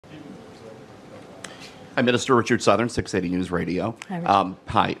Hi, Minister Richard Southern, 680 News Radio. Hi,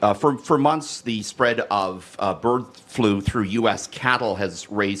 Hi. For months, the spread of bird flu through U.S. cattle has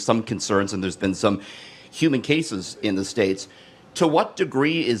raised some concerns, and there's been some human cases in the States. To what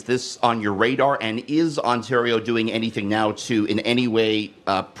degree is this on your radar, and is Ontario doing anything now to, in any way,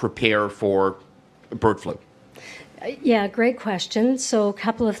 prepare for bird flu? Yeah, great question. So a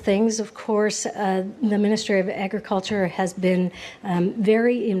couple of things. Of course, the Ministry of Agriculture has been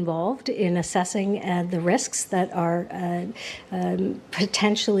very involved in assessing the risks that are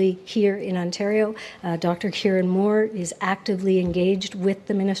potentially here in Ontario. Dr. Kieran Moore is actively engaged with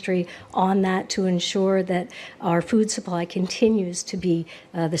the ministry on that to ensure that our food supply continues to be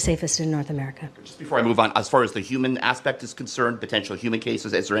the safest in North America. Just before I move on, as far as the human aspect is concerned, potential human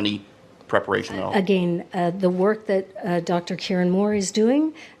cases, is there any preparation at all? Again, the work that Dr. Kieran Moore is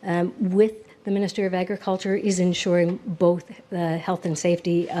doing with the Ministry of Agriculture is ensuring both the health and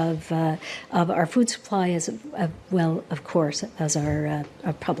safety of our food supply as well, of course, as our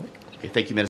public. Okay, thank you, Minister.